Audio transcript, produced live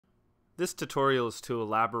This tutorial is to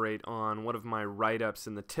elaborate on one of my write-ups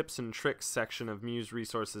in the tips and tricks section of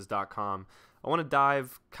museresources.com. I want to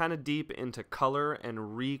dive kind of deep into color and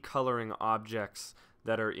recoloring objects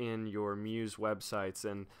that are in your Muse websites.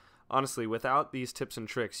 And honestly, without these tips and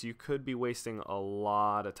tricks, you could be wasting a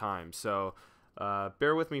lot of time. So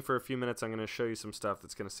bear with me for a few minutes. I'm going to show you some stuff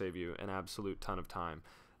that's going to save you an absolute ton of time.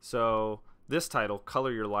 So this title,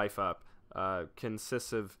 Color Your Life Up,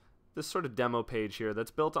 consists of this sort of demo page here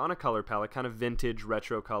that's built on a color palette, kind of vintage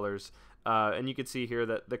retro colors. And you can see here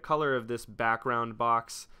that the color of this background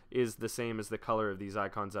box is the same as the color of these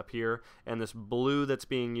icons up here, and this blue that's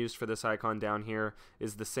being used for this icon down here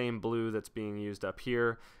is the same blue that's being used up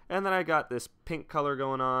here. And then I got this pink color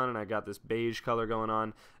going on, and I got this beige color going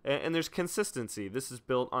on, and there's consistency. This is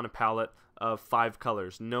built on a palette of 5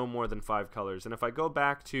 colors, no more than 5 colors. And if I go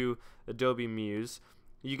back to Adobe Muse,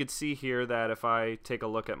 you can see here that if I take a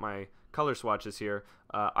look at my color swatches here,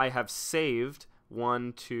 I have saved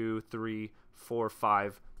 1, 2, 3, 4,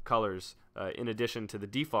 5 colors in addition to the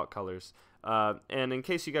default colors. And in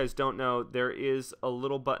case you guys don't know, there is a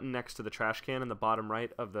little button next to the trash can in the bottom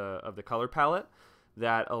right of the color palette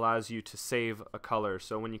that allows you to save a color.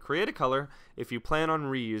 So when you create a color, if you plan on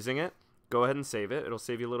reusing it, go ahead and save it. It'll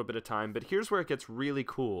save you a little bit of time. But here's where it gets really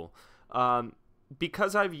cool.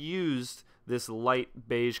 Because I've used this light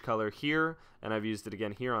beige color here, and I've used it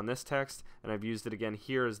again here on this text, and I've used it again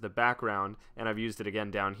here as the background, and I've used it again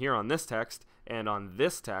down here on this text and on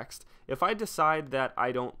this text, if I decide that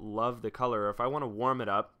I don't love the color, or if I want to warm it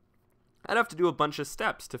up, I'd have to do a bunch of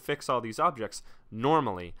steps to fix all these objects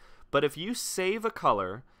normally. But if you save a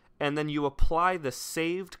color and then you apply the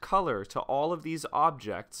saved color to all of these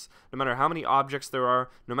objects, no matter how many objects there are,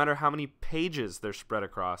 no matter how many pages they're spread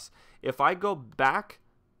across, if I go back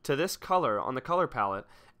to this color on the color palette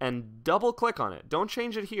and double click on it, don't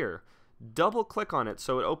change it here, double click on it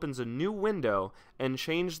so it opens a new window and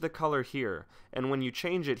change the color here. And when you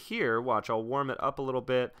change it here, watch, I'll warm it up a little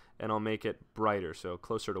bit and I'll make it brighter, so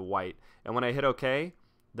closer to white. And when I hit OK,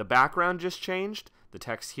 the background just changed, the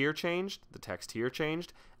text here changed, the text here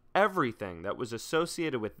changed. Everything that was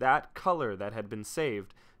associated with that color that had been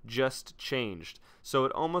saved just changed. So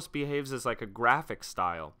it almost behaves as like a graphic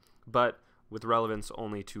style, but with relevance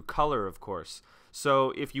only to color, of course.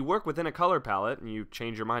 So if you work within a color palette and you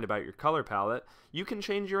change your mind about your color palette, you can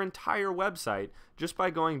change your entire website just by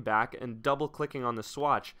going back and double clicking on the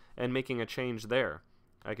swatch and making a change there.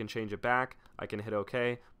 I can change it back, I can hit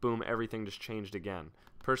OK, boom, everything just changed again.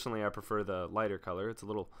 Personally, I prefer the lighter color. It's a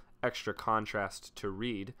little extra contrast to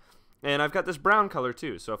read. And I've got this brown color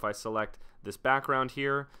too, so if I select this background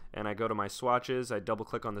here and I go to my swatches, I double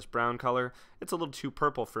click on this brown color, it's a little too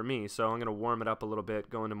purple for me, so I'm going to warm it up a little bit,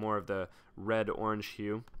 go into more of the red-orange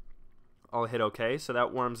hue. I'll hit OK, so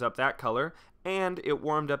that warms up that color, and it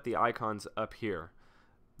warmed up the icons up here.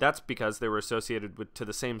 That's because they were associated to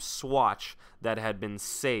the same swatch that had been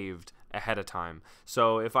saved ahead of time.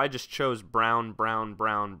 So if I just chose brown, brown,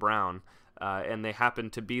 brown, brown, and they happen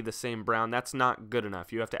to be the same brown, that's not good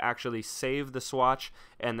enough. You have to actually save the swatch,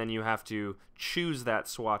 and then you have to choose that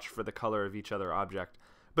swatch for the color of each other object.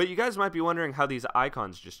 But you guys might be wondering how these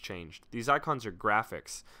icons just changed. These icons are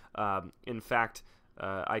graphics. In fact,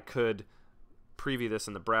 I could preview this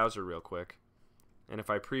in the browser real quick. And if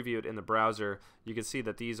I preview it in the browser, you can see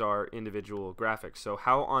that these are individual graphics. So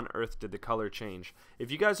how on earth did the color change? If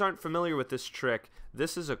you guys aren't familiar with this trick,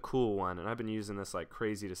 this is a cool one, and I've been using this like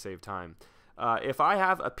crazy to save time. If I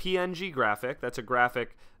have a PNG graphic, that's a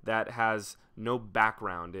graphic that has no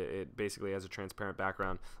background. It basically has a transparent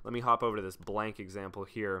background. Let me hop over to this blank example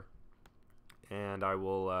here, and I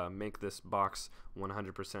will make this box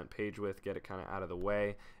 100% page width, get it kind of out of the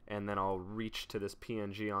way, and then I'll reach to this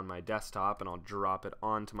PNG on my desktop and I'll drop it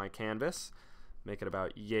onto my canvas, make it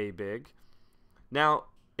about yay big. Now,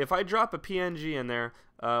 if I drop a PNG in there,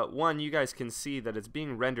 one, you guys can see that it's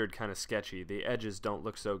being rendered kind of sketchy. The edges don't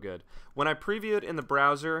look so good. When I preview it in the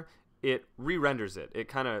browser, it re-renders it. It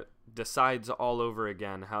kind of decides all over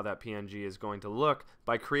again how that PNG is going to look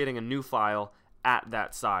by creating a new file at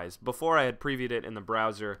that size. Before I had previewed it in the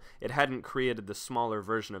browser, it hadn't created the smaller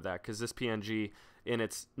version of that because this PNG in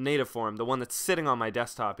its native form, the one that's sitting on my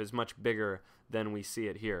desktop, is much bigger than we see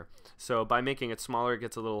it here. So by making it smaller, it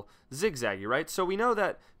gets a little zigzaggy, right? So we know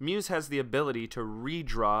that Muse has the ability to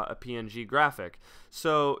redraw a PNG graphic.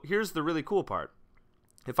 So here's the really cool part.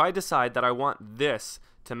 If I decide that I want this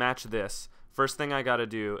to match this, first thing I gotta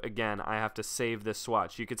do, again, I have to save this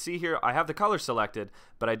swatch. You can see here I have the color selected,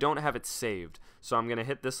 but I don't have it saved. So I'm gonna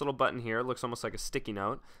hit this little button here. It looks almost like a sticky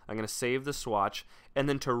note. I'm gonna save the swatch, and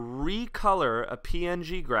then to recolor a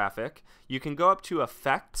PNG graphic, you can go up to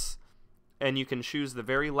Effects and you can choose the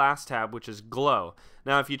very last tab, which is glow.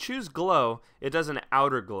 Now if you choose glow, it does an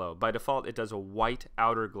outer glow. By default it does a white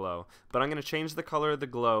outer glow, but I'm going to change the color of the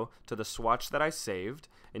glow to the swatch that I saved,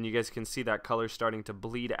 and you guys can see that color starting to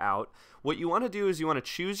bleed out. What you want to do is you want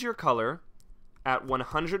to choose your color at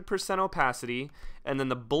 100% opacity, and then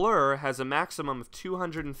the blur has a maximum of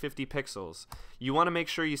 250 pixels. You want to make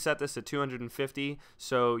sure you set this at 250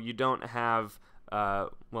 so you don't have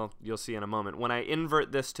well, you'll see in a moment. When I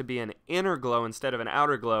invert this to be an inner glow instead of an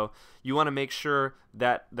outer glow, you want to make sure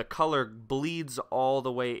that the color bleeds all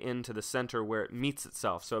the way into the center where it meets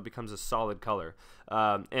itself, so it becomes a solid color.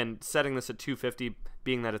 And setting this at 250,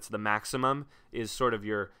 being that it's the maximum, is sort of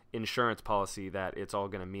your insurance policy that it's all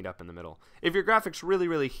going to meet up in the middle. If your graphic's really,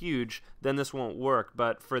 really huge, then this won't work,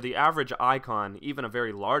 but for the average icon, even a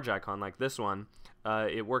very large icon like this one,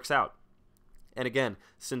 it works out. And again,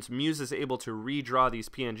 since Muse is able to redraw these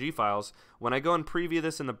PNG files, when I go and preview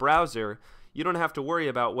this in the browser, you don't have to worry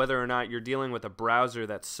about whether or not you're dealing with a browser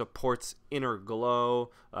that supports inner glow,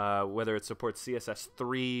 whether it supports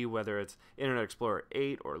CSS3, whether it's Internet Explorer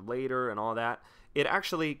 8 or later and all that. It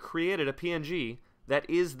actually created a PNG that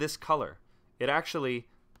is this color. It actually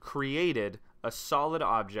created a solid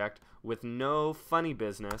object with no funny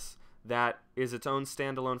business that is its own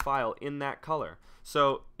standalone file in that color.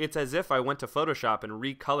 So it's as if I went to Photoshop and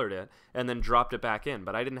recolored it and then dropped it back in,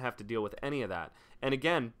 but I didn't have to deal with any of that. And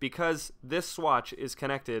again, because this swatch is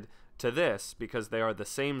connected to this, because they are the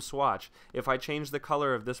same swatch, if I change the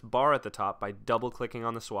color of this bar at the top by double clicking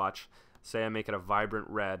on the swatch, say I make it a vibrant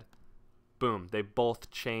red, boom, they both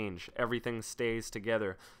change. Everything stays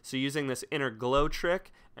together. So using this inner glow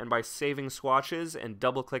trick and by saving swatches and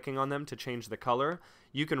double clicking on them to change the color,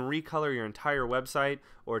 you can recolor your entire website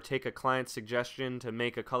or take a client suggestion to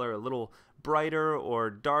make a color a little brighter or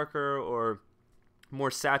darker or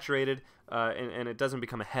more saturated, and it doesn't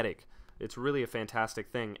become a headache. It's really a fantastic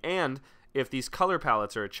thing. And if these color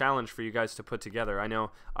palettes are a challenge for you guys to put together, I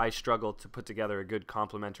know I struggle to put together a good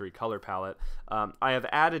complementary color palette. I have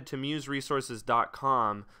added to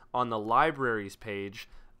museresources.com on the libraries page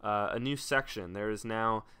a new section. There is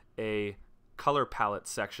now a color palette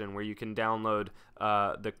section where you can download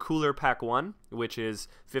the Cooler Pack 1, which is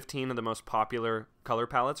 15 of the most popular color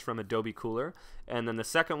palettes from Adobe Cooler. And then the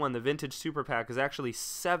second one, the Vintage Super Pack, is actually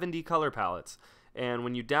 70 color palettes. And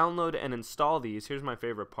when you download and install these, here's my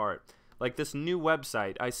favorite part. Like this new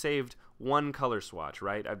website, I saved one color swatch,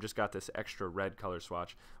 right? I've just got this extra red color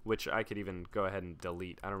swatch, which I could even go ahead and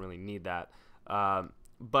delete. I don't really need that.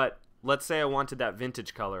 But let's say I wanted that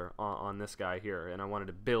vintage color on this guy here, and I wanted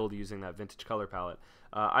to build using that vintage color palette.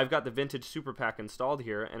 I've got the Vintage Super Pack installed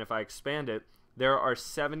here, and if I expand it, there are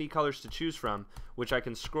 70 colors to choose from, which I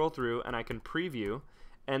can scroll through and I can preview.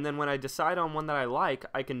 And then when I decide on one that I like,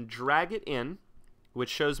 I can drag it in, which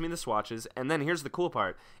shows me the swatches. And then here's the cool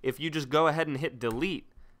part. If you just go ahead and hit delete,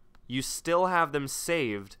 you still have them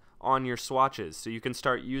saved on your swatches, so you can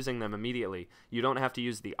start using them immediately. You don't have to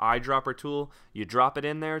use the eyedropper tool. You drop it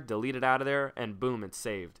in there, delete it out of there, and boom, it's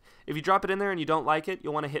saved. If you drop it in there and you don't like it,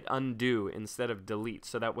 you'll want to hit undo instead of delete,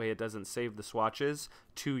 so that way it doesn't save the swatches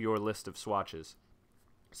to your list of swatches.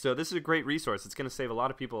 So this is a great resource. It's going to save a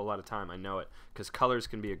lot of people a lot of time, I know it, because colors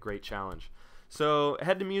can be a great challenge. So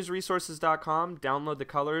head to museresources.com, download the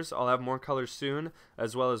colors. I'll have more colors soon,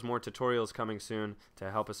 as well as more tutorials coming soon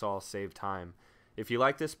to help us all save time. If you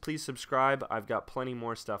like this, please subscribe. I've got plenty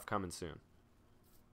more stuff coming soon.